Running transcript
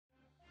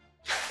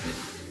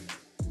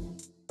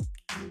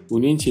5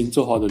年前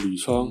做好的铝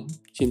窗，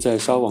现在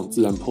纱网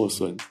自然破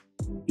损，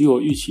比我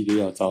预期的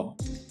要糟。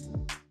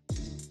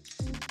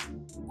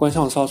关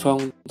上纱窗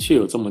却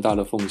有这么大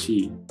的缝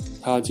隙，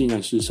它竟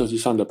然是设计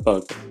上的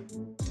bug。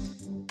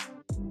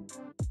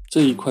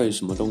这一块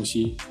什么东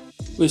西？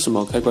为什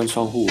么开关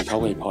窗户它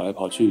会跑来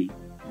跑去？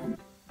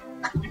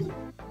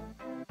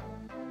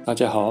大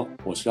家好，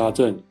我是阿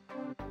正，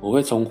我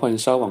会从换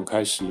纱网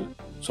开始，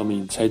说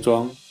明拆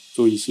装、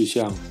注意事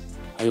项，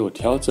还有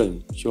调整、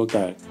修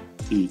改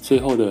与最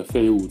后的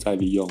废物再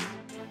利用。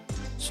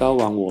纱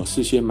网我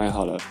事先买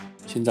好了，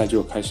现在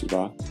就开始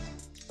吧。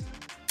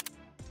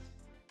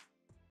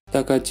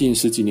大概近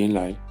10几年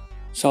来，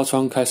纱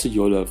窗开始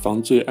有了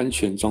防坠安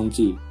全装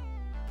置，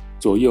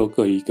左右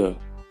各一个。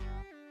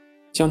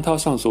将套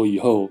上锁以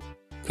后，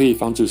可以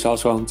防止纱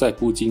窗在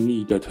不经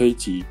意的推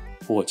挤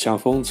或强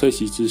风吹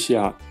袭之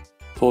下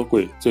脱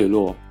轨坠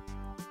落。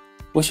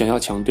我想要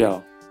强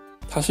调，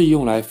它是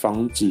用来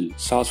防止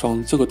纱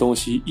窗这个东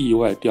西意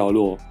外掉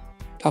落，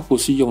它不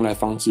是用来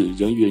防止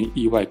人员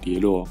意外跌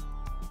落。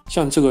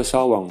像这个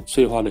纱网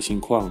碎花的情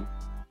况，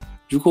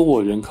如果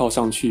我人靠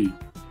上去，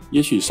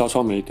也许纱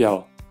窗没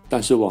掉，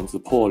但是网子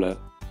破了，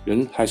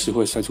人还是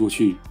会摔出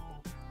去。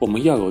我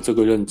们要有这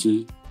个认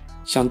知。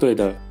相对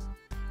的，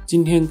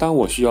今天当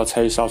我需要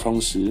拆纱窗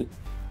时，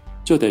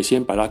就得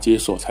先把它解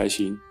锁才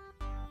行，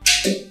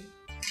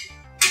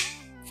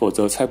否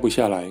则拆不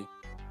下来。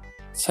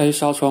拆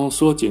纱窗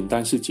说简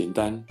单是简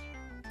单，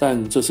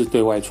但这是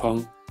对外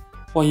窗，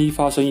万一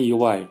发生意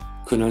外，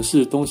可能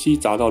是东西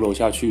砸到楼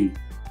下去，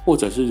或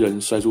者是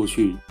人摔出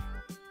去。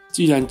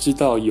既然知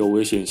道有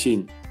危险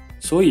性，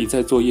所以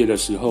在作业的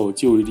时候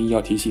就一定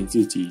要提醒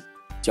自己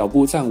脚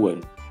步站稳，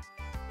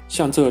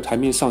像这个台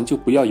面上就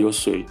不要有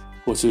水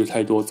或是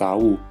太多杂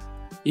物，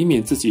以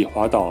免自己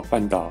滑倒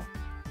绊倒。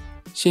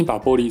先把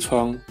玻璃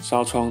窗、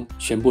纱窗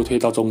全部推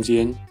到中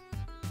间，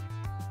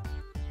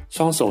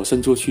双手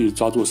伸出去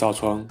抓住纱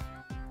窗。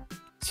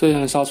虽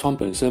然纱窗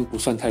本身不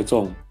算太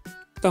重，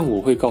但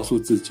我会告诉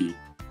自己，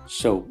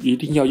手一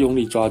定要用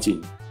力抓紧，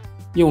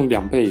用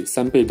2倍、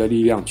3倍的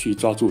力量去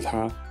抓住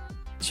它，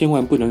千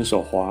万不能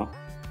手滑。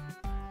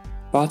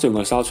把整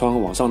个纱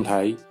窗往上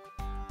抬，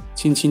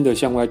轻轻地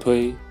向外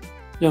推，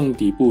让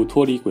底部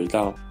脱离轨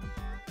道，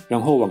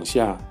然后往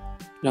下，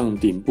让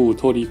顶部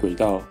脱离轨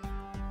道，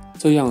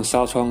这样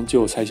纱窗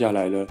就拆下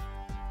来了。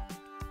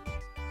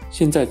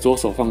现在左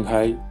手放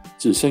开，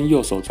只剩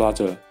右手抓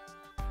着，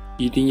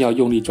一定要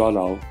用力抓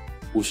牢，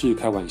不是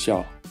开玩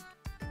笑。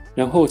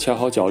然后调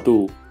好角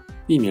度，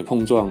避免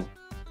碰撞，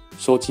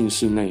收进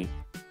室内。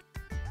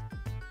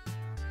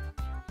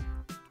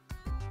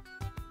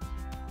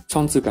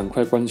窗子赶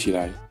快关起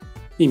来，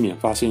避免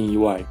发生意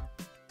外。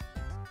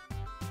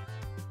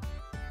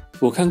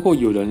我看过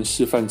有人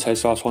示范拆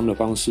纱窗的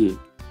方式，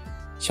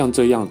像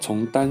这样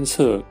从单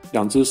侧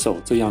2只手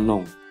这样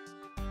弄，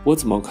我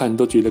怎么看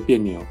都觉得别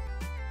扭。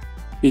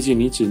毕竟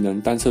你只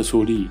能单侧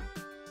出力，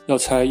要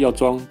拆要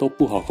装都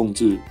不好控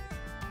制，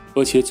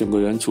而且整个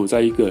人处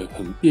在一个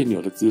很别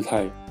扭的姿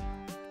态。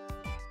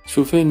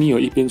除非你有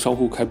一边窗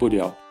户开不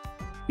了，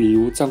比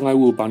如障碍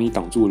物把你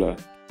挡住了，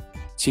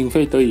请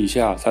非得已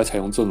下才采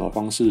用这种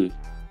方式，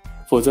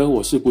否则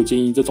我是不建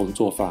议这种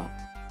做法。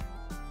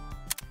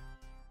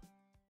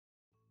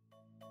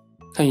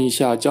看一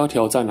下胶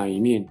条在哪一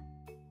面，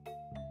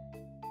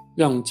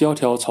让胶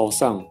条朝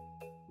上，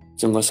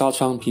整个纱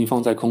窗平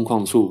放在空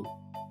旷处。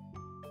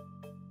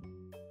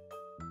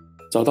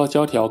找到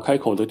胶条开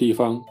口的地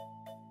方，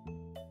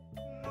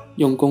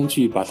用工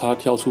具把它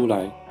挑出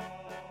来。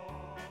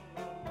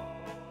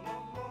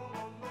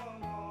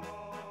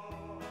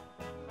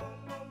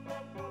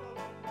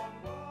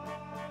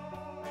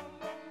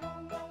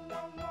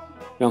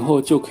然后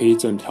就可以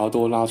整条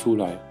都拉出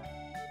来。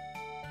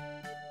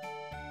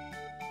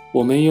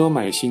我没有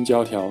买新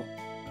胶条，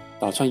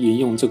打算沿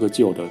用这个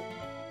旧的，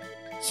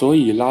所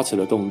以拉扯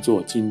的动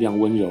作尽量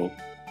温柔，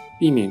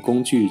避免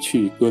工具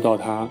去割到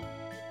它，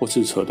或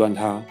是扯断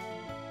它。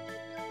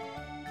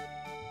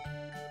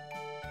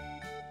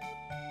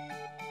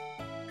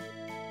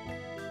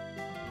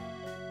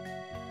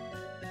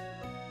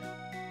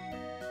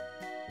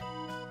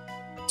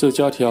这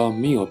胶条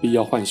没有必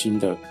要换新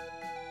的，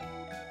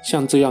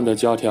像这样的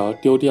胶条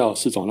丢掉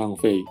是种浪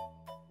费，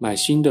买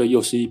新的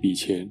又是一笔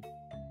钱，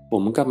我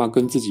们干嘛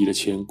跟自己的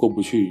钱过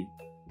不去？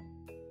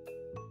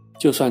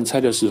就算拆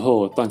的时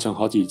候断成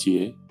好几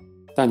节，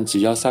但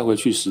只要塞回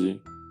去时，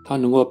它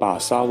能够把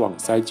纱网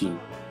塞紧，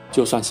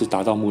就算是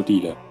达到目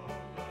的了。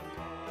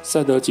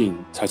塞得紧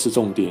才是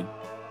重点，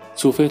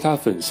除非它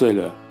粉碎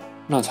了，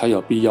那才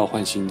有必要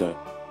换新的。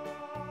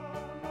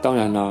当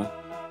然啦，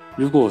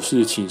如果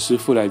是请师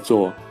傅来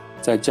做，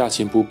在价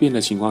钱不变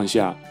的情况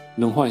下，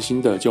能换新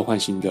的就换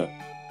新的，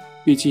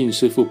毕竟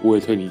师傅不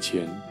会退你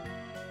钱。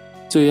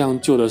这样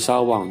旧的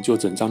纱网就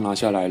整张拿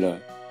下来了。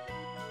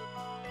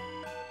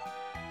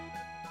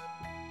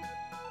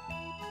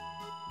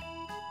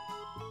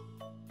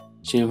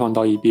先放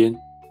到一边，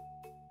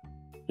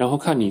然后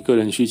看你个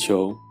人需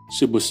求，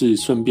是不是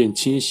顺便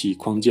清洗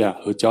框架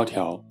和胶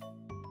条。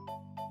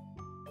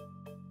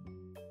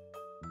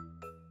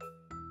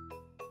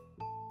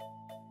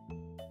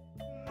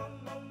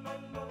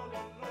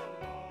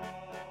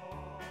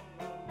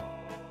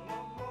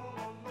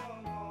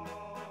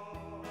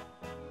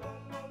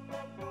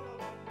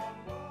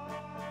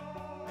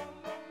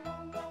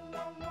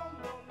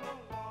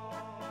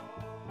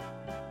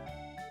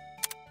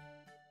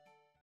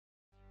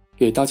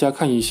给大家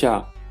看一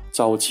下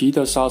早期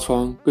的纱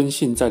窗跟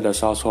现在的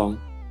纱窗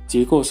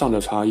结构上的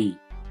差异。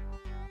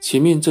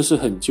前面这是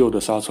很旧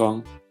的纱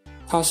窗，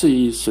它是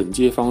以榫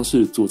接方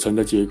式组成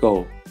的结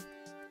构，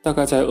大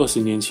概在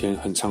20年前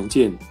很常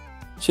见，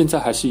现在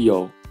还是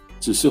有，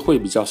只是会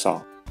比较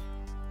少。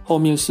后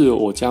面是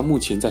我家目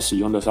前在使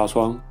用的纱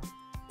窗，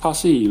它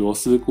是以螺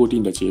丝固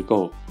定的结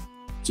构，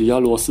只要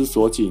螺丝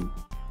锁紧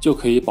就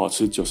可以保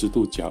持90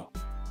度角。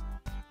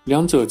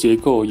两者结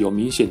构有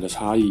明显的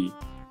差异，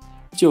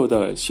旧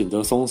的显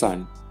得松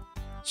散，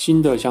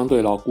新的相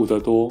对牢固得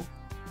多，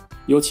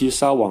尤其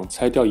纱网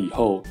拆掉以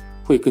后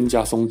会更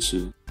加松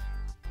弛。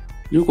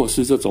如果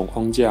是这种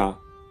框架，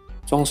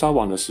装纱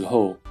网的时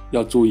候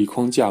要注意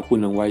框架不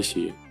能歪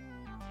斜。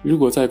如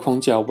果在框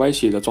架歪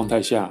斜的状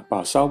态下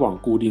把纱网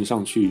固定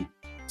上去，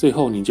最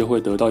后你就会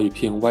得到一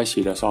片歪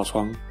斜的纱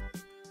窗，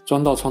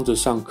装到窗子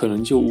上可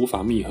能就无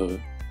法密合。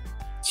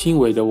轻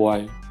微的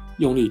歪，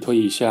用力推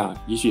一下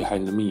也许还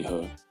能密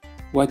合，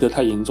歪得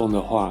太严重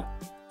的话，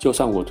就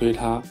算我推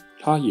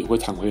它也会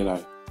弹回来。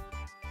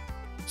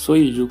所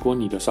以如果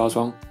你的纱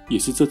窗也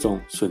是这种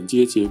榫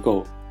接结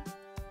构，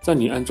在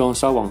你安装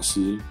纱网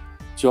时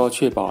就要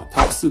确保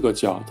它4个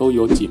角都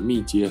有紧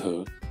密结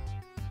合。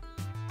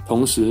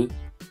同时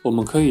我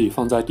们可以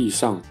放在地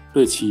上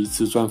对齐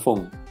瓷砖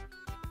缝，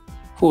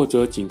或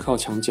者紧靠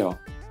墙角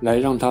来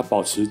让它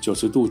保持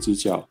90度直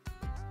角。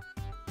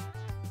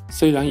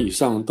虽然以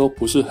上都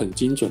不是很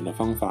精准的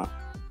方法，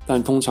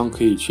但通常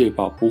可以确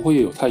保不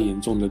会有太严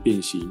重的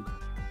变形。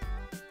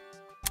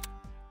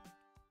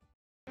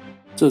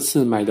这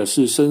次买的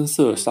是深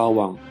色纱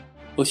网，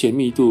而且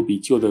密度比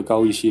旧的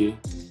高一些。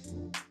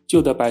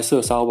旧的白色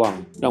纱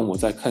网让我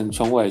在看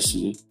窗外时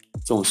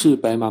总是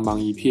白茫茫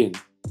一片，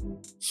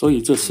所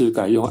以这次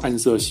改用暗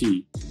色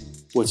系，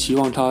我期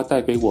望它带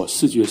给我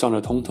视觉上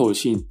的通透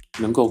性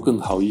能够更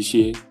好一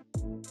些。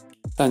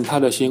但它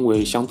的纤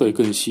维相对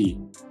更细，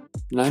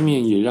难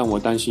免也让我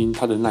担心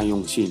它的耐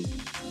用性。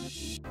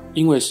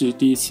因为是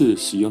第一次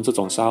使用这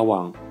种纱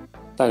网，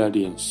带了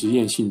点实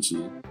验性质。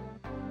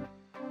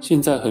现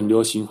在很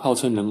流行号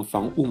称能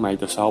防雾霾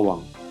的纱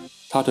网，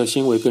它的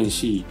纤维更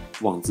细，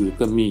网子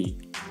更密，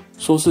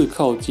说是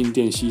靠静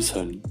电吸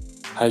尘，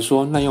还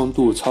说耐用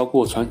度超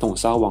过传统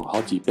纱网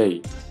好几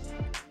倍。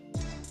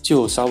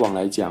就纱网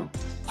来讲，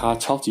它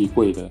超级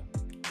贵的。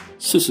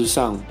事实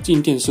上，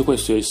静电是会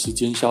随时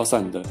间消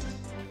散的，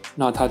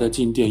那它的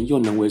静电又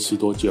能维持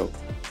多久？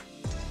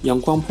阳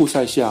光曝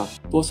晒下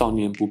多少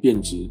年不变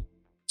质？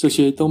这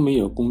些都没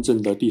有公正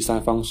的第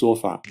三方说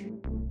法。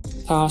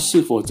它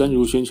是否真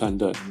如宣传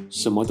的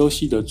什么都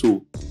吸得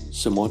住，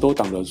什么都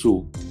挡得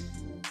住？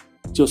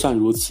就算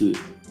如此，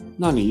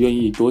那你愿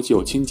意多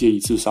久清洁一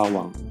次纱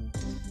网？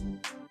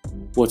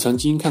我曾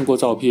经看过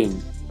照片，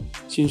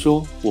先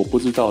说我不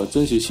知道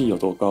真实性有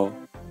多高。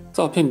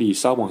照片里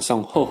纱网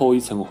上厚厚一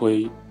层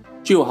灰，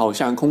就好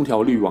像空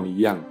调滤网一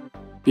样，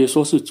别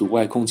说是阻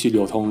碍空气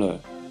流通了，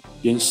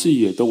连视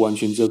野都完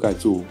全遮盖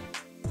住。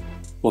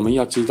我们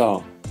要知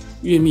道，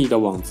越密的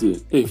网子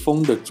对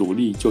风的阻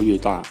力就越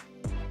大，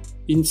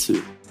因此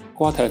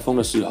刮台风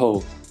的时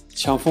候，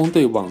强风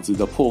对网子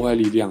的破坏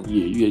力量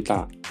也越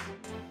大。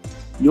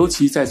尤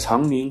其在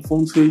常年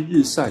风吹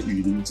日晒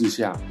雨淋之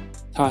下，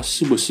它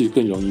是不是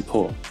更容易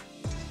破？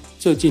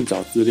这近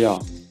找资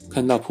料，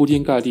看到铺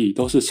天盖地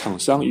都是厂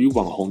商与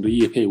网红的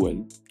业配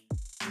文，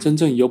真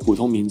正有普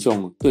通民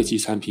众对其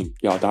产品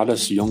表达的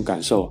使用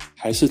感受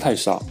还是太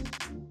少。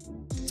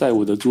在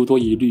我的诸多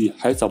疑虑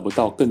还找不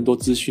到更多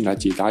资讯来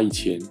解答以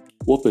前，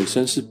我本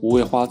身是不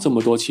会花这么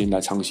多钱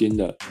来尝鲜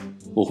的。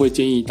我会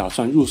建议打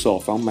算入手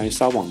防霾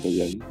纱网的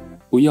人，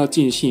不要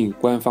尽信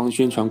官方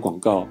宣传广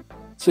告，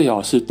最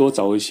好是多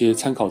找一些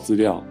参考资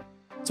料，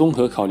综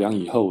合考量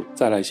以后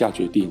再来下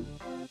决定。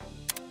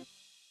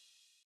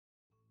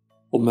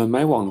我们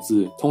买网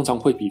子通常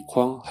会比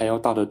框还要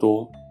大得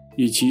多，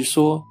与其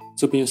说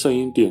这边剩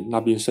一点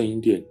那边剩一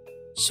点，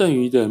剩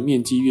余的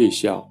面积越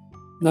小，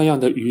那样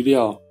的余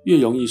料越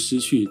容易失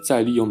去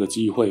再利用的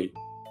机会，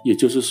也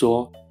就是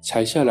说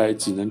裁下来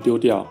只能丢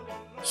掉。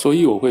所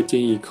以我会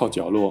建议靠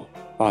角落，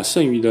把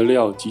剩余的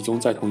料集中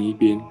在同一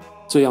边，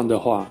这样的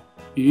话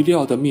余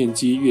料的面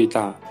积越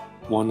大，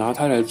我拿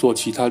它来做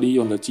其他利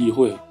用的机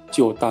会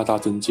就大大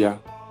增加。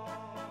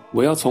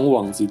我要从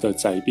网子的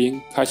窄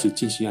边开始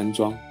进行安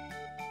装，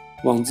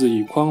网子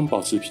与框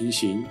保持平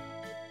行，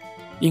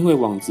因为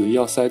网子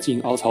要塞进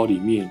凹槽里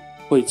面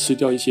会吃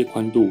掉一些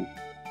宽度，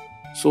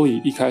所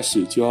以一开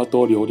始就要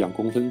多留2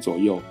公分左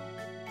右。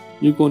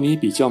如果你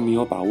比较没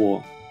有把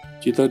握，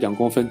觉得2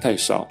公分太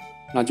少，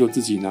那就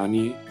自己拿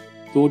捏，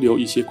多留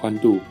一些宽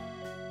度。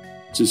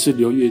只是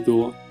留越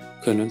多，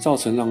可能造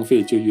成浪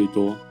费就越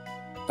多，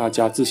大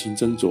家自行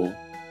斟酌。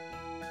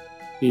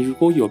你如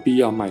果有必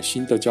要买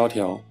新的胶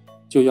条，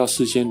就要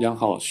事先量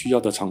好需要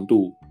的长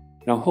度，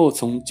然后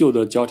从旧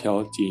的胶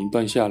条剪一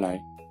段下来，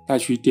带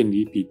去店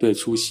里比对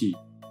粗细。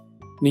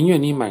宁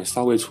愿你买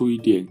稍微粗一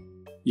点，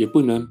也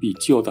不能比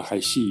旧的还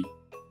细。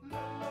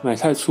买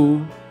太粗，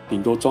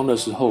顶多装的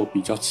时候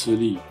比较吃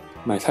力；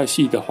买太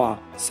细的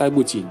话，塞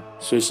不紧，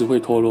随时会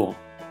脱落。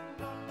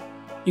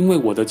因为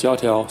我的胶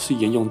条是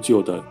沿用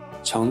旧的，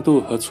长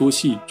度和粗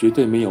细绝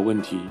对没有问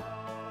题，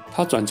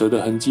它转折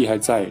的痕迹还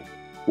在，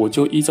我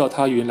就依照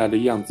它原来的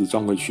样子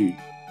装回去。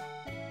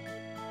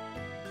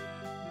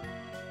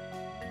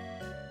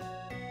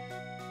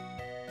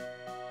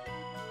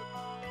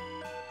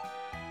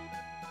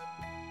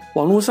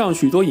网络上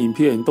许多影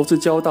片都是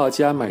教大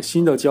家买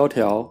新的胶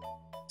条，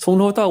从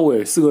头到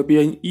尾4个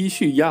边依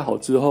序压好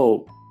之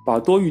后，把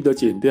多余的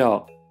剪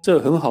掉，这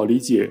很好理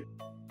解。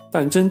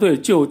但针对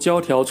旧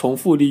胶条重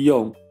复利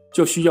用，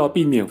就需要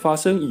避免发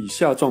生以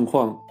下状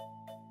况。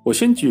我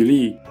先举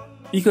例，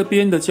一个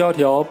边的胶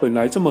条本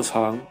来这么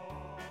长，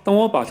当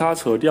我把它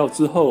扯掉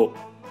之后，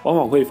往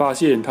往会发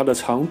现它的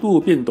长度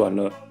变短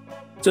了。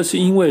这是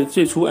因为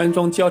最初安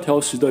装胶条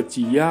时的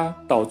挤压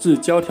导致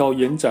胶条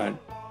延展，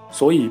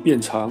所以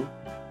变长，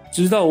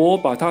直到我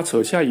把它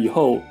扯下以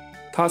后，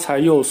它才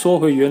又缩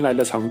回原来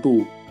的长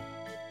度。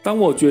当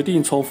我决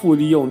定重复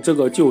利用这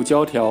个旧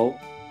胶条，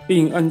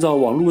并按照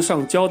网络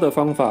上教的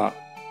方法，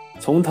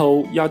从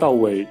头压到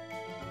尾，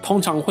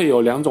通常会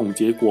有2种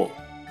结果：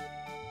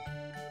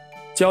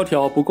胶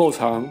条不够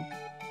长，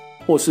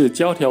或是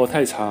胶条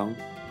太长。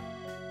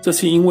这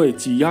是因为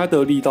挤压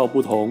的力道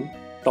不同，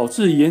导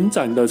致延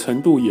展的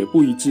程度也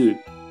不一致。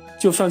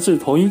就算是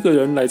同一个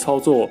人来操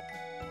作，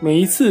每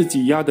一次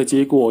挤压的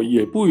结果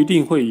也不一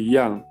定会一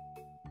样。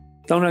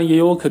当然也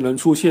有可能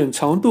出现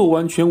长度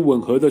完全吻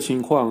合的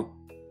情况，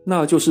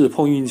那就是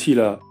碰运气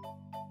了。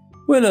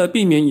为了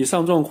避免以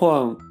上状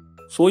况，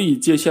所以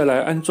接下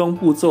来安装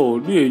步骤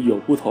略有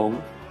不同。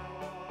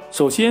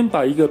首先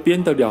把一个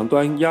边的2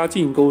端压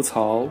进沟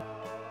槽，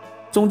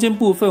中间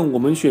部分我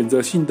们选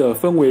择性的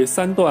分为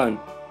3段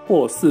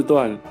或4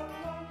段，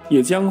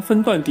也将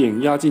分段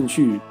点压进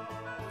去。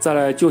再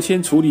来就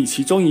先处理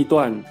其中一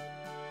段。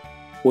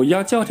我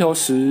压胶条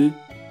时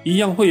一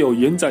样会有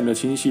延展的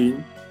情形，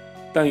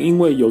但因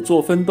为有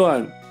做分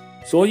段，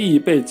所以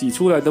被挤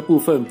出来的部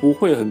分不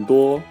会很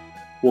多，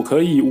我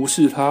可以无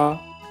视它，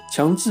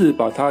强制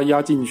把它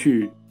压进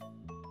去。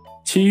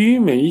其余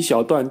每一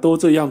小段都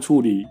这样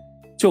处理，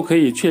就可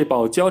以确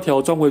保胶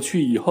条装回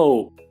去以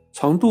后，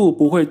长度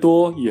不会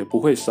多也不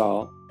会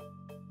少。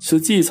实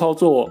际操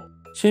作，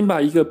先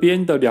把一个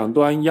边的2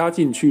端压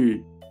进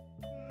去，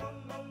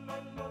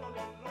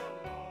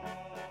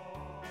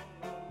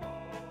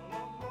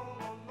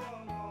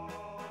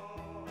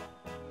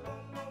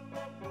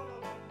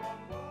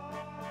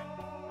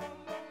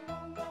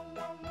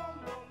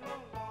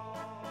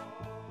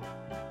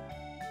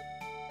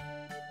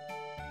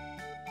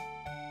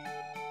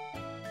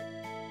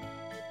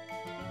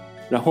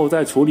然后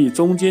再处理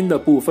中间的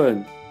部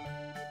分。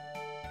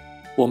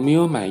我没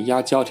有买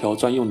压胶条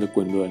专用的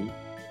滚轮，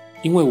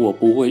因为我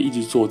不会一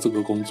直做这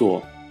个工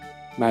作，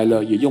买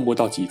了也用不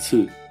到几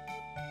次，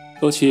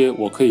而且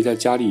我可以在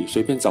家里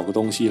随便找个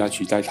东西来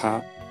取代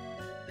它，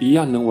一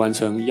样能完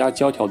成压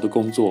胶条的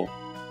工作。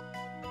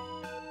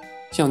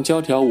像胶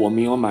条我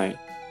没有买，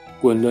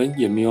滚轮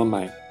也没有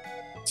买，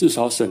至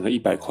少省了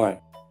100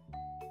块。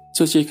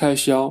这些开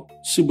销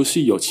是不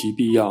是有其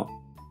必要？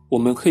我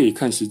们可以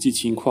看实际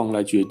情况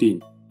来决定，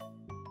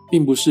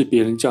并不是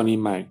别人叫你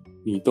买，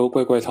你都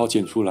乖乖掏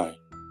钱出来。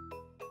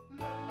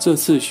这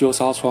次修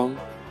纱窗，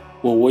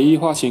我唯一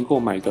花钱购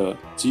买的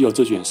只有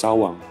这卷纱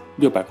网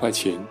，600块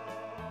钱。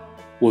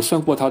我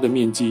算过它的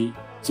面积，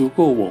足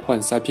够我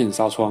换3片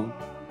纱窗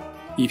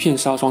，1片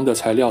纱窗的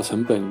材料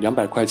成本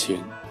200块钱。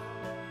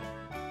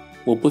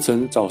我不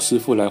曾找师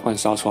傅来换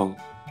纱窗。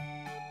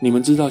你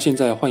们知道现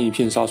在换1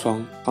片纱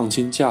窗行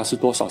情价是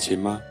多少钱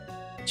吗？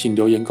请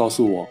留言告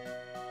诉我。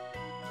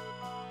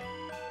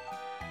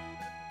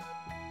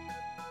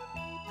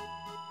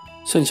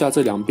剩下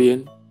这2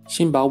边，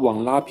先把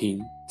网拉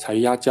平，才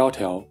压胶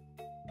条。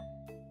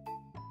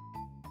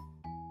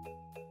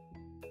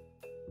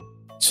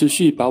持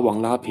续把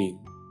网拉平，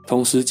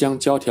同时将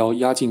胶条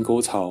压进沟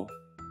槽。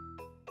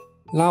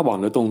拉网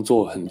的动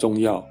作很重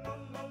要，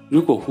如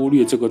果忽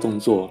略这个动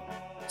作，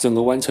整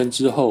个完成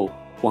之后，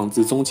网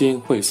子中间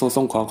会松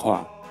松垮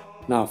垮，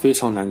那非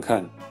常难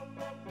看。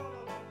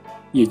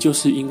也就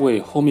是因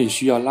为后面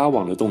需要拉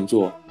网的动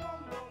作，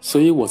所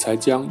以我才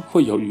将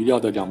会有余料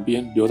的2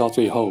边留到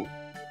最后，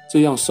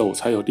这样手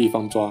才有地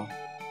方抓。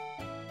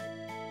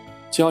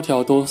胶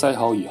条都塞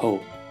好以后，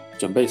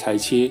准备裁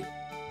切。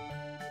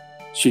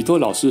许多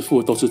老师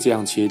傅都是这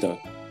样切的，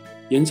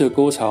沿着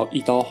沟槽一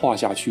刀划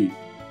下去。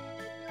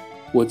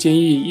我建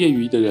议业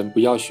余的人不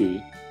要学，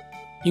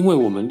因为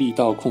我们力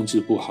道控制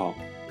不好，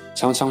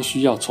常常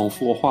需要重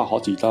复划好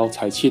几刀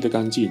才切得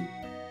干净，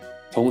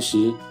同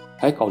时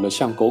还搞得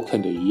像狗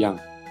啃的一样，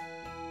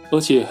而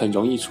且很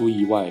容易出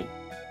意外，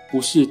不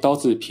是刀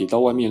子撇到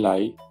外面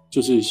来，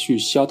就是去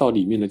削到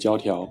里面的胶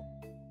条。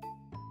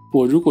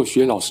我如果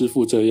学老师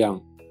傅这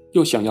样，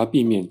又想要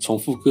避免重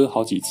复割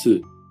好几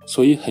次，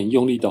所以很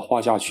用力的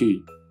划下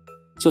去，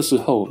这时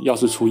候要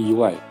是出意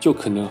外，就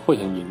可能会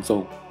很严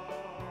重。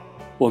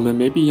我们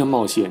没必要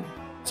冒险，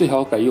最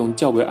好改用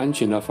较为安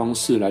全的方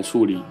式来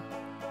处理。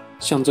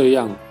像这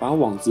样把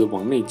网子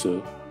往内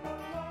折，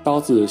刀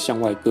子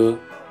向外割。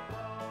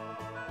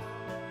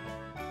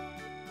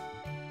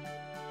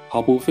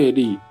毫不费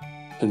力，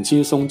很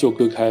轻松就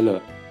割开了，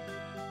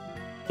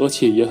而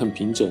且也很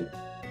平整。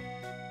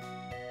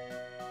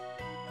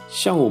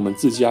像我们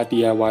自家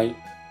DIY，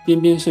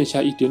 边边剩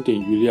下一点点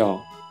余料，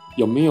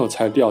有没有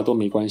裁掉都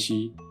没关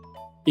系，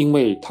因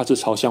为它是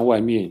朝向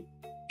外面，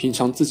平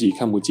常自己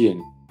看不见，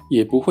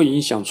也不会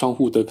影响窗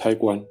户的开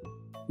关。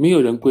没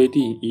有人规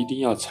定一定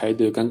要裁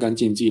得干干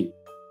净净，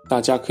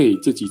大家可以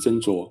自己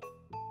斟酌。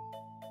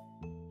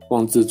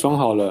网子装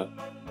好了，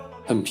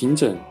很平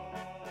整，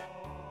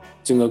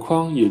整个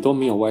框也都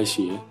没有歪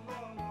斜。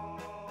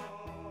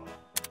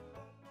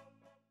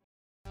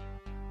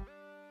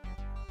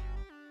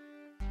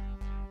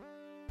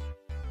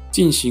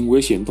进行危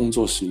险动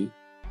作时，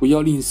不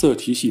要吝啬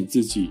提醒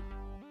自己，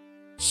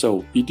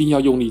手一定要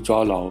用力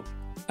抓牢，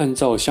按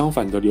照相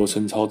反的流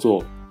程操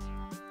作。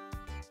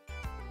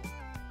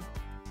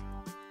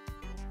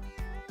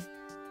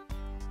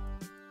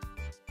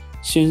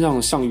先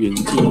让上缘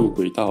进入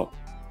轨道，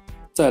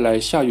再来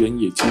下缘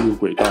也进入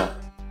轨道。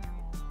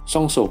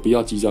双手不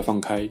要急着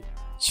放开，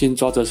先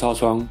抓着纱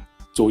窗，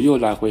左右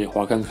来回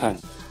滑看看，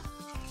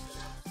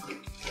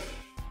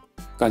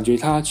感觉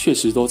它确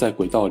实都在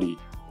轨道里。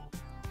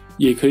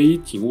也可以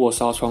紧握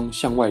纱窗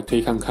向外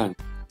推看看，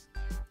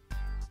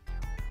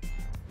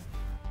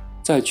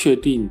在确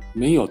定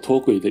没有脱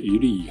轨的余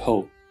力以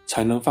后，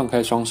才能放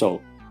开双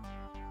手，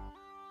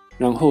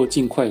然后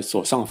尽快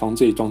锁上防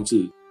坠装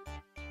置。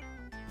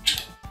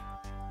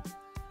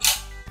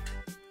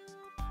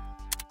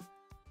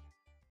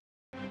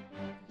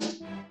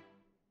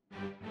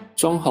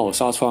装好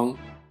纱窗，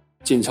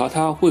检查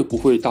它会不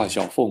会大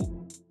小缝，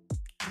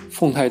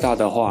缝太大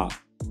的话，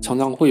常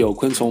常会有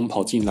昆虫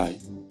跑进来。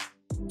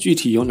具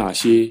体有哪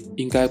些，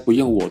应该不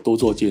用我多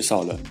做介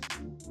绍了。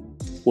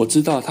我知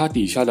道它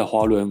底下的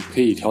滑轮可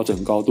以调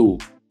整高度，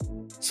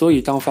所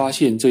以当发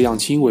现这样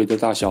轻微的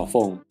大小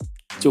缝，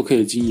就可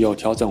以经由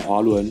调整滑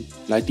轮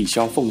来抵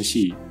消缝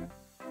隙。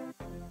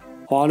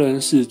滑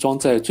轮是装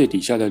在最底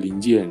下的零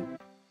件，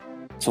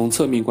从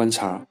侧面观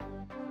察，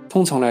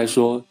通常来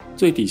说，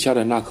最底下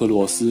的那颗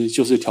螺丝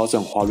就是调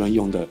整滑轮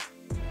用的。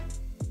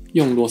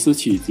用螺丝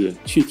起子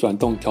去转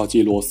动调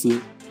节螺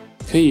丝，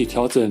可以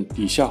调整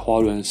底下滑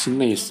轮是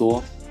内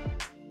缩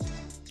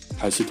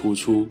还是突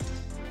出。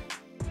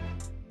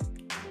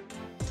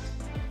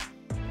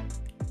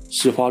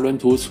使滑轮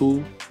突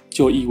出，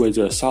就意味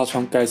着纱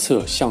窗该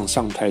侧向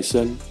上抬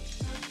升；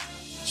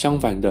相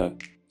反的，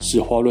使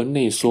滑轮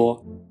内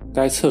缩，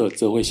该侧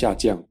则会下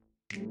降。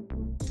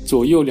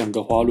左右两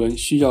个滑轮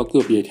需要个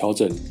别调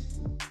整，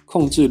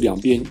控制两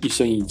边一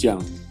升一降，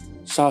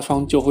纱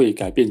窗就会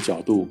改变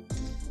角度。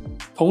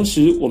同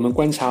时，我们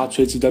观察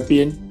垂直的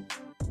边，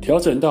调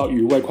整到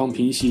与外框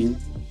平行，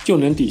就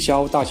能抵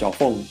消大小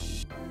缝。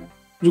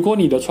如果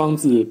你的窗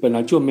子本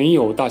来就没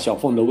有大小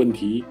缝的问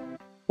题，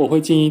我会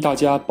建议大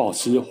家保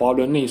持滑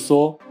轮内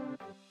缩，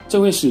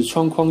这会使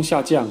窗框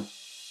下降，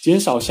减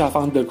少下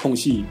方的空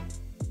隙，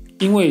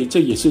因为这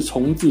也是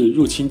虫子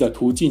入侵的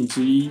途径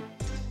之一。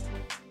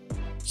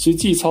实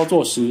际操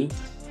作时，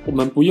我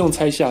们不用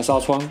拆下纱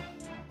窗，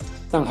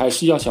但还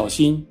是要小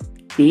心，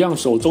别让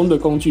手中的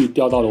工具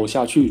掉到楼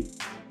下去。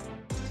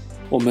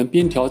我们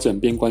边调整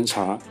边观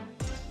察，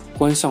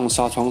关上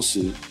纱窗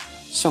时，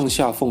上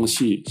下缝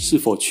隙是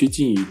否趋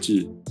近一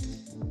致。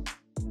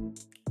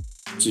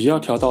只要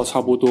调到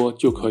差不多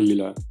就可以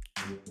了，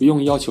不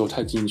用要求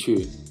太精确。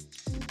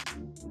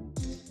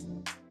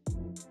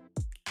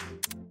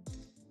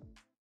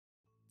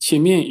前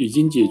面已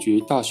经解决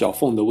大小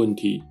缝的问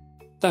题，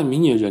但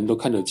明眼人都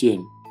看得见，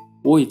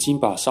我已经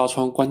把纱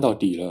窗关到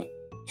底了，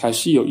还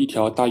是有一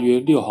条大约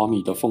6毫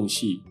米的缝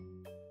隙。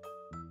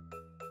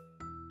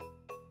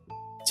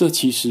这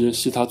其实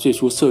是它最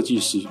初设计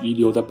时遗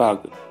留的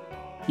bug，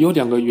 有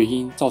2个原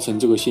因造成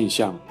这个现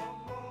象。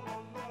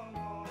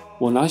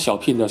我拿小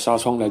片的纱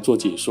窗来做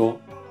解说。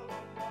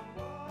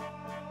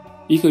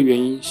一个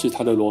原因是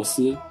它的螺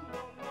丝，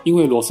因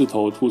为螺丝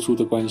头突出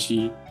的关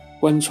系，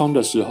关窗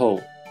的时候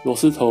螺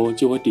丝头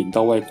就会顶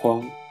到外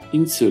框，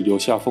因此留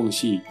下缝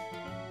隙。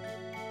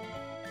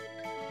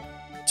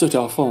这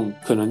条缝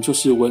可能就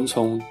是蚊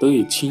虫得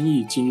以轻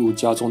易进入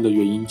家中的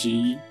原因之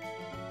一。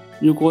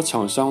如果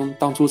厂商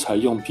当初采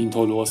用平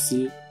头螺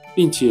丝，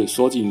并且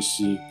锁紧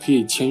时可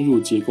以嵌入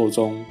结构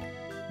中，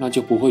那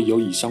就不会有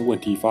以上问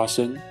题发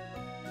生。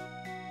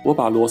我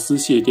把螺丝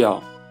卸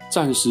掉，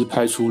暂时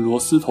排除螺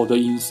丝头的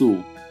因素，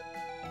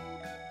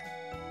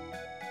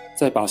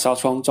再把纱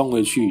窗装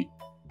回去，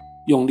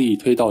用力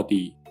推到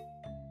底，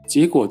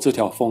结果这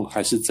条缝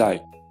还是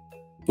在，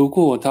不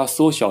过它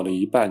缩小了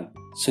一半，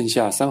剩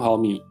下3毫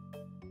米，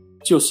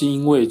就是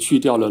因为去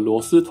掉了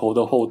螺丝头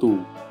的厚度。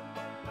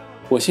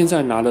我现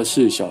在拿的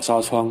是小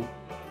纱窗，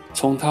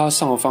从它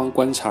上方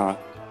观察，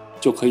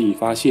就可以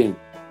发现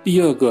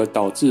第2个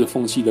导致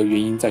缝隙的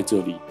原因在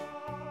这里。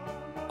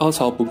凹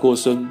槽不够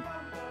深，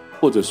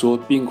或者说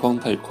边框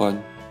太宽。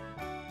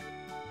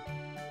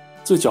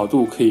这角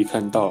度可以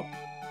看到，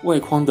外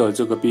框的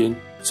这个边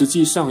实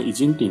际上已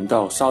经顶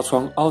到纱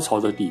窗凹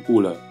槽的底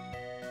部了。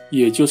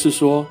也就是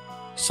说，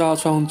纱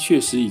窗确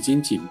实已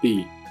经紧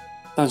闭，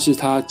但是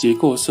它结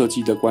构设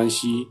计的关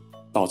系，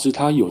导致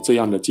它有这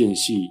样的间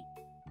隙。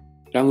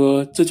然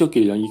而这就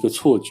给人一个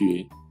错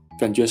觉，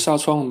感觉纱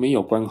窗没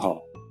有关好。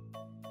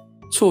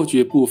错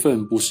觉部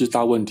分不是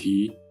大问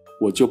题，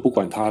我就不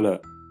管它了。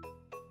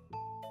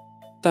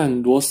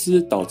但螺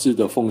丝导致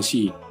的缝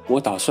隙，我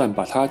打算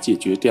把它解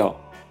决掉。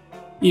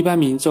一般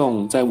民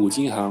众在五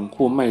金行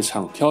或卖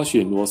场挑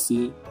选螺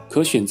丝，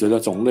可选择的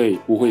种类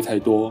不会太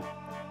多，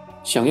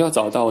想要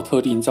找到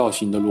特定造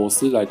型的螺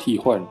丝来替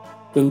换，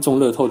跟中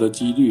乐透的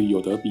几率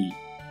有得比。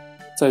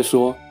再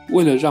说，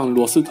为了让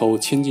螺丝头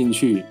嵌进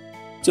去，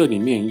这里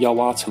面要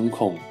挖成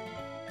孔，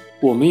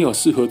我没有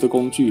适合的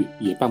工具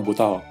也办不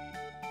到，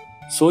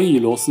所以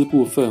螺丝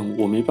部分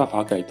我没办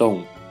法改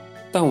动，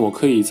但我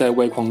可以在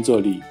外框这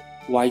里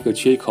挖一个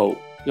缺口，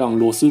让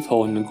螺丝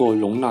头能够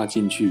容纳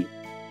进去。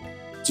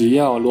只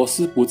要螺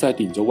丝不再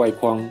顶着外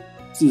框，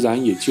自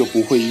然也就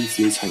不会因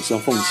此产生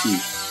缝隙。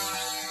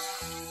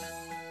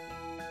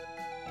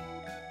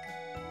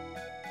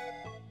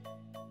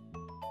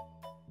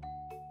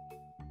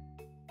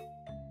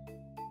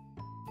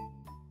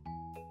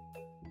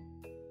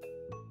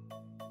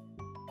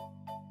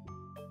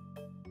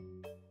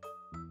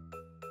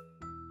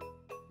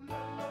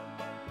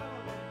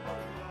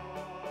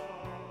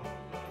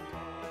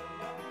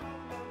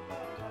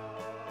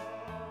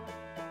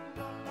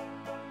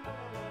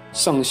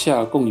上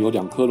下共有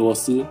2颗螺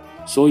丝，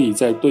所以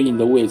在对应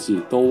的位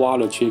置都挖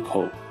了缺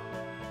口，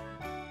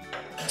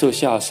这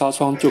下纱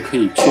窗就可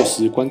以确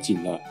实关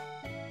紧了。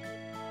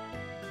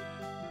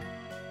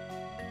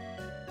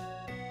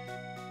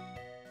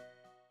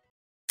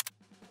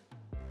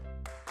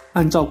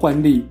按照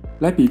惯例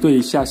来比对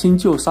一下新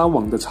旧纱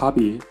网的差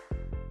别。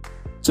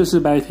这是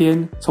白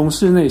天从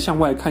室内向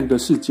外看的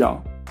视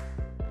角，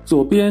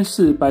左边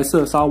是白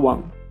色纱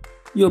网，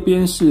右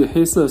边是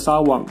黑色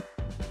纱网。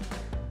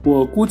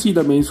我估计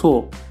的没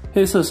错，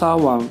黑色纱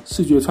网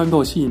视觉穿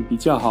透性比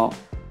较好。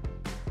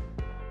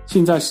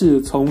现在是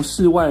从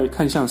室外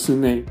看向室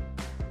内，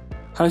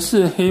还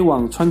是黑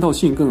网穿透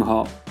性更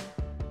好？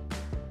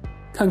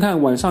看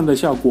看晚上的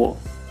效果，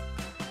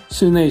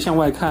室内向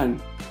外看，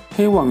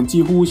黑网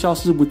几乎消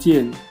失不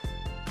见。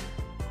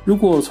如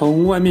果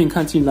从外面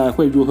看进来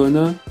会如何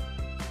呢？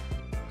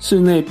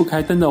室内不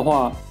开灯的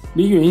话，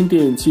离远一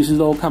点其实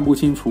都看不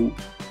清楚。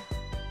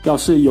要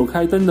是有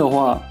开灯的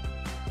话，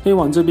黑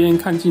网这边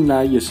看进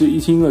来也是一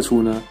清二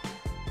楚呢。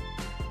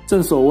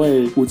正所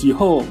谓五级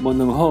后猛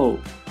能后，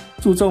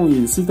注重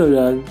隐私的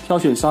人挑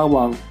选纱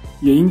网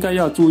也应该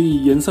要注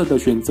意颜色的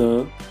选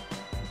择。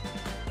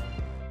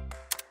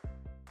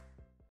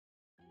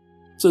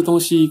这东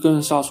西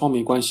跟纱窗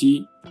没关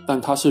系，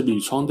但它是铝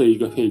窗的一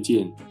个配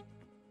件，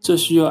这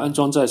需要安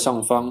装在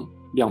上方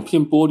2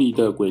片玻璃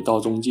的轨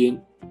道中间。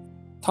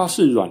它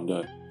是软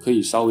的，可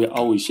以稍微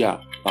凹一下，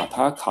把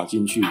它卡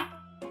进去。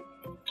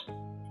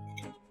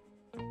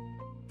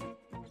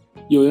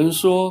有人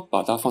说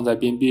把它放在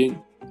边边，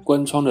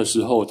关窗的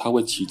时候它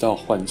会起到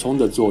缓冲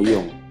的作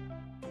用。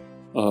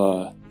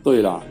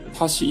对啦，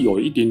它是有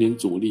一点点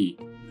阻力，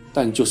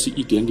但就是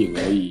一点点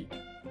而已。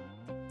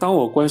当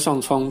我关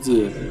上窗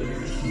子，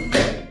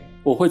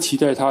我会期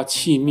待它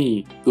气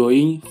密、隔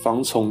音、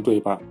防虫，对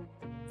吧？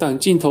但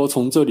镜头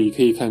从这里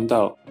可以看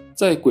到，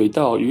在轨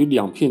道与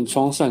2片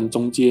窗扇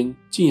中间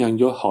竟然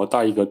有好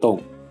大一个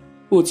洞，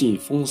不仅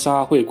风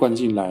沙会灌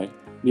进来，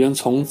连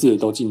虫子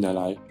都进得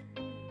来。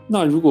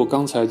那如果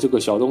刚才这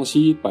个小东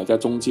西摆在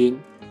中间，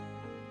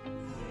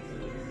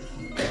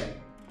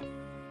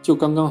就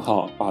刚刚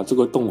好把这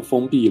个洞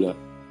封闭了。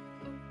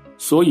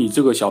所以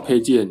这个小配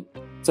件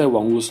在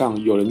网络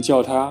上有人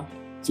叫它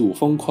阻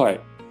风块、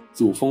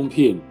阻风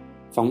片、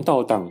防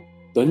盗挡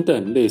等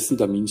等类似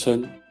的名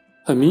称。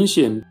很明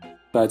显，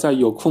摆在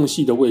有空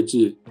隙的位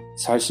置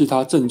才是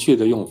它正确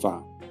的用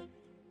法。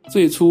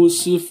最初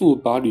师傅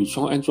把铝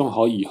窗安装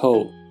好以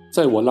后，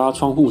在我拉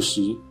窗户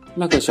时，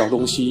那个小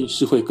东西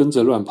是会跟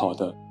着乱跑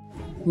的，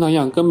那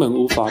样根本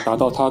无法达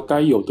到它该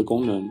有的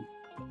功能。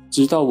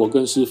直到我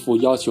跟师傅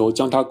要求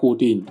将它固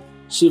定，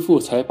师傅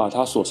才把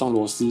它锁上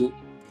螺丝。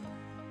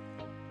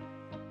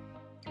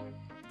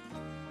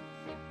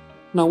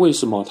那为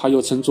什么它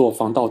又称作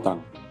防盗挡？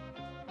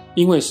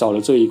因为少了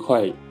这一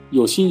块，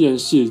有心人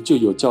士就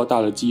有较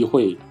大的机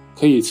会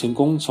可以成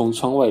功从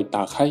窗外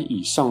打开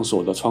已上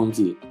锁的窗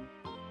子。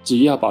只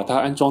要把它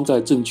安装在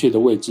正确的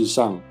位置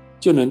上，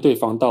就能对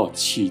防盗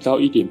起到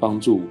一点帮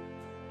助。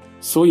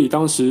所以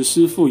当时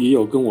师傅也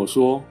有跟我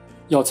说，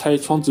要拆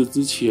窗子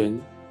之前，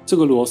这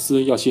个螺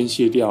丝要先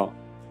卸掉，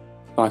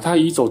把它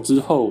移走之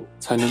后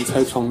才能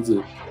拆窗子。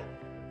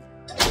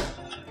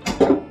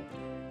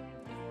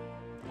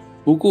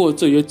不过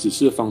这也只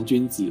是防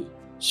君子，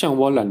像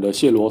我懒得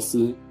卸螺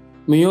丝，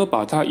没有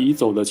把它移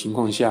走的情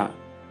况下，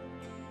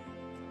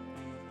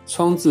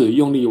窗子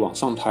用力往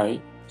上抬，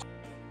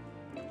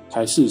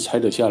还是拆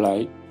得下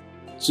来，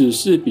只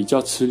是比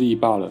较吃力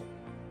罢了。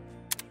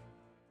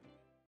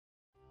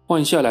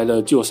换下来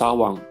的旧纱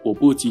网我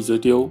不急着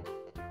丢，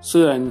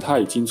虽然它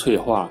已经脆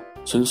化，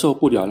承受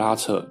不了拉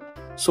扯，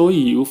所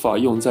以无法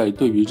用在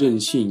对于韧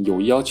性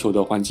有要求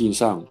的环境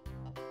上，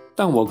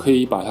但我可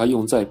以把它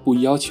用在不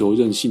要求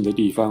韧性的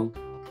地方。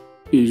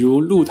比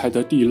如露台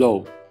的地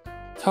漏，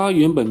它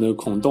原本的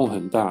孔洞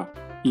很大，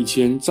以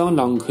前蟑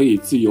螂可以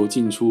自由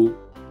进出，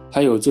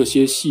还有这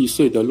些细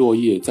碎的落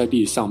叶在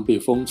地上被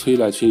风吹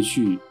来吹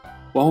去，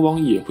往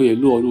往也会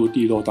落入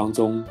地漏当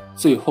中，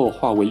最后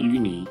化为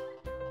淤泥。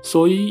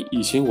所以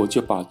以前我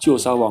就把旧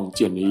纱网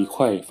剪了一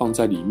块放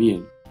在里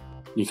面，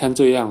你看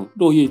这样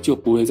落叶就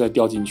不会再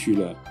掉进去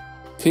了，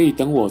可以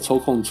等我抽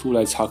空出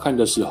来查看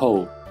的时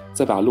候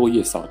再把落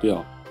叶扫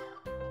掉。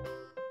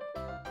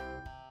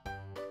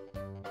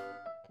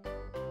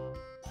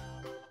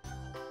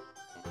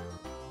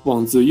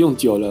网子用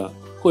久了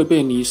会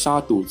被泥沙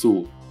堵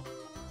住，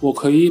我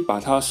可以把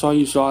它刷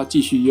一刷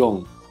继续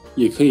用，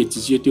也可以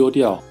直接丢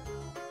掉，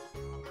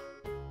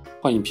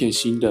换一片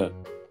新的。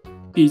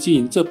毕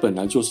竟这本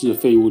来就是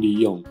废物利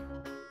用，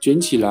卷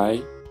起来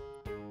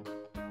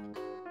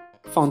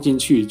放进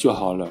去就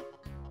好了。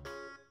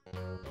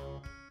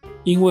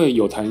因为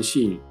有弹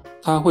性，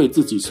它会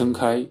自己撑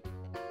开，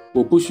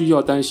我不需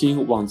要担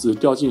心网子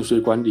掉进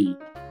水管里，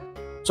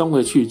装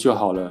回去就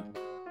好了。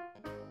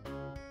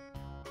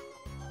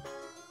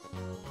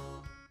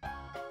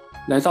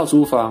来到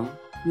厨房，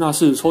那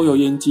是抽油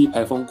烟机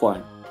排风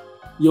管。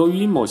由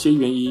于某些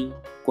原因，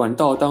管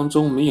道当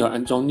中没有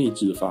安装逆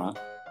止阀，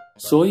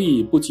所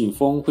以不仅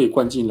风会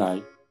灌进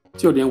来，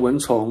就连蚊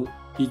虫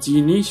以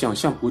及你想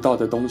象不到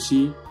的东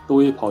西都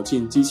会跑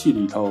进机器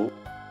里头。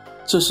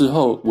这时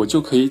候我就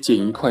可以剪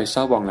一块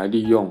纱网来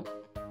利用，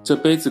这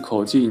杯子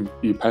口径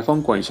与排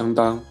风管相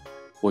当，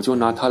我就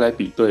拿它来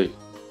比对。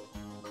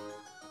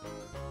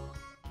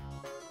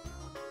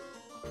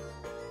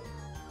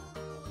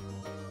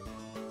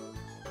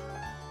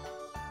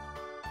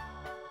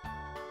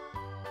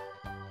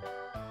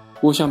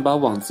我想把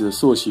网子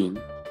塑形，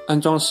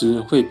安装时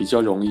会比较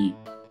容易。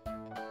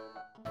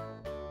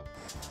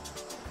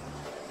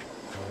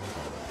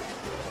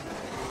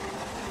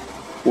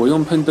我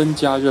用喷灯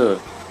加热，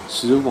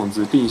使网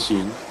子定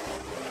型。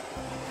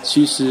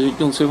其实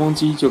用吹风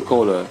机就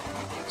够了，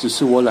只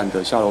是我懒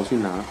得下楼去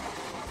拿。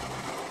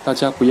大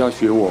家不要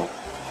学我，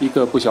一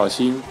个不小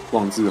心，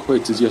网子会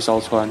直接烧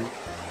穿。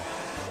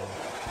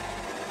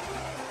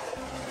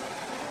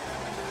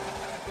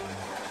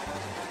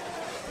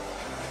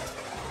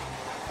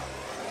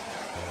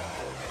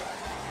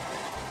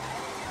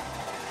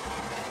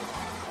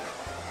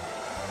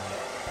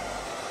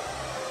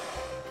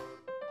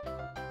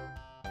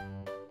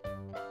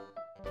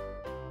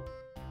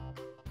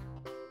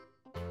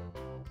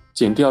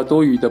剪掉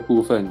多余的部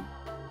分，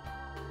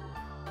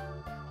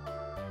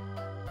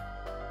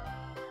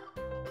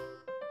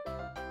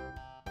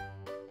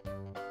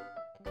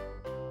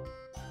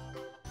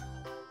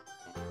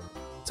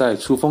在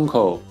出风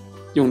口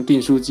用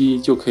订书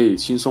机就可以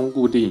轻松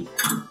固定。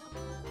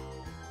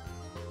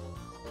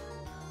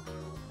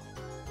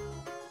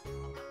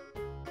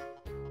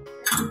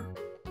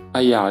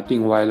哎呀，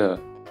订歪了。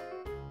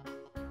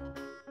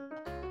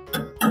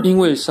因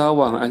为纱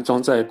网安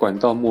装在管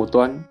道末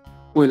端，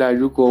未来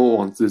如果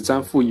网子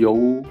沾附油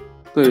污，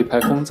对排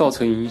风造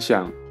成影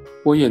响，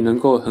我也能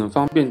够很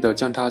方便的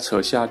将它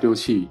扯下丢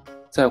弃，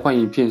再换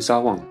一片纱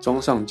网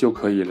装上就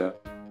可以了。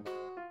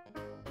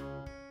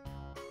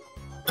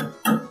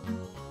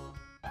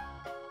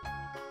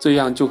这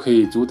样就可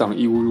以阻挡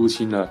异物入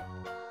侵了。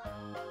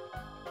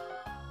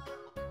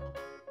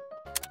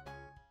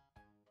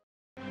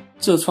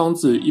这窗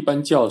子一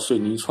般叫水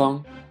泥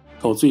窗、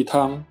口水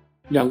汤，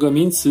两个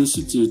名词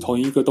是指同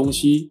一个东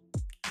西。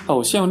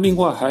好像另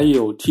外还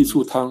有剔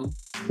醋汤，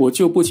我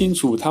就不清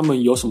楚它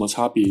们有什么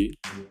差别。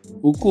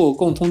不过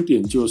共通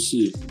点就是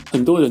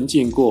很多人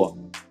见过，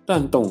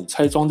但懂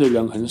拆装的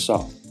人很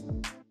少。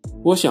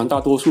我想大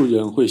多数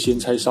人会先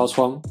拆纱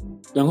窗，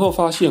然后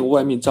发现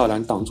外面栅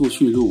栏挡住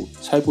去路，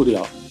拆不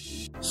了，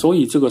所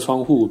以这个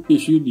窗户必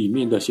须里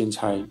面的先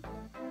拆。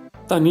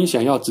但你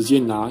想要直接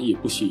拿也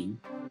不行，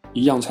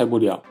一样拆不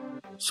了，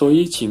所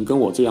以请跟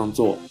我这样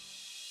做。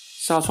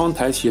纱窗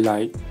抬起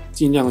来，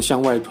尽量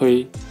向外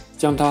推，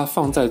将它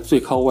放在最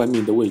靠外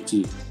面的位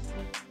置。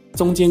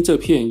中间这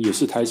片也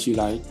是抬起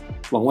来，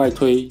往外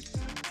推，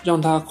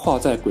让它跨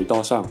在轨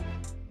道上。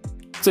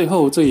最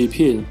后这一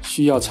片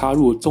需要插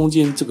入中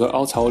间这个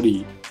凹槽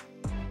里，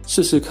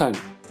试试看，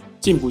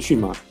进不去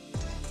嘛？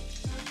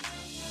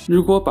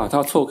如果把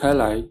它错开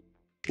来，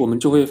我们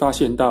就会发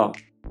现到，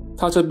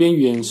它这边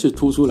缘是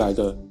凸出来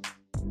的，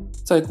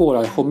再过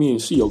来后面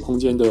是有空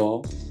间的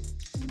哦。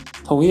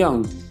同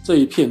样，这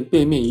一片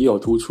背面也有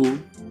突出，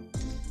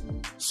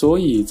所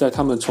以在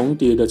它们重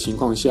叠的情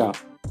况下，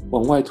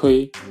往外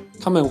推，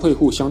它们会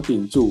互相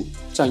顶住，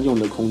占用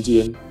的空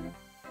间。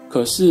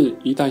可是，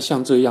一旦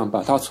像这样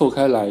把它错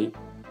开来，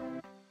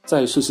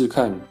再试试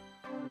看，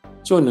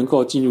就能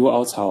够进入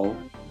凹槽。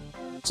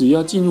只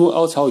要进入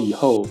凹槽以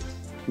后，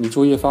你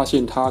就会发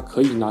现它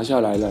可以拿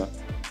下来了。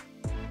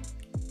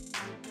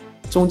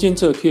中间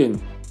这片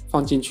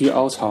放进去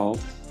凹槽，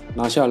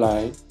拿下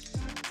来。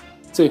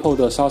最后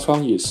的纱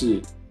窗也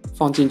是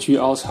放进去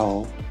凹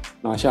槽，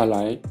拿下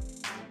来。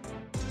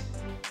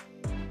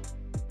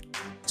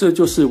这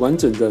就是完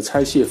整的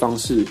拆卸方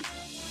式。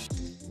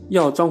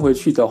要装回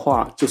去的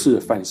话，就是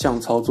反向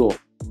操作。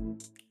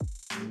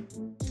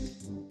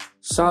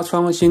纱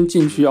窗先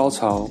进去凹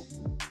槽，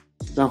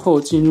然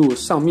后进入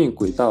上面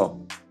轨道，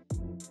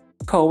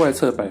靠外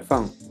侧摆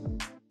放。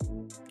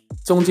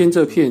中间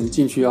这片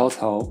进去凹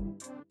槽，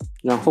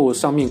然后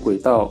上面轨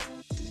道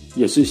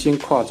也是先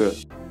跨着。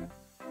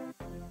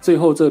最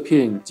后这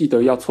片记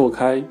得要错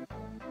开，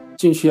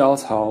进去凹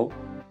槽，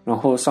然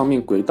后上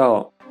面轨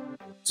道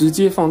直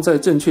接放在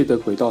正确的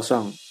轨道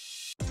上。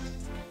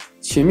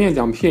前面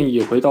2片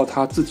也回到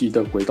它自己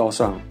的轨道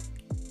上，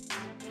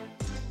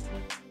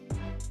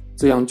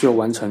这样就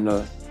完成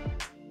了。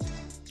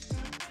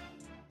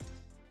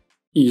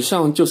以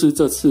上就是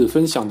这次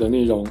分享的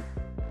内容，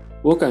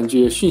我感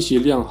觉讯息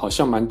量好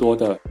像蛮多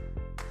的，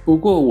不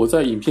过我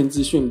在影片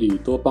资讯里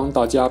都帮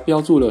大家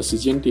标注了时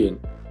间点，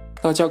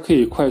大家可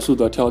以快速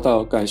的跳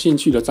到感兴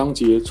趣的章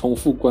节重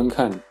复观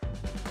看。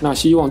那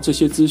希望这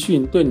些资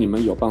讯对你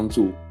们有帮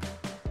助，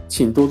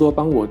请多多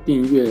帮我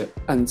订阅、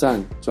按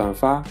赞、转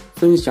发、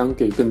分享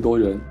给更多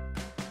人。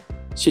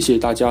谢谢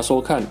大家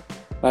收看，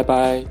拜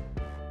拜。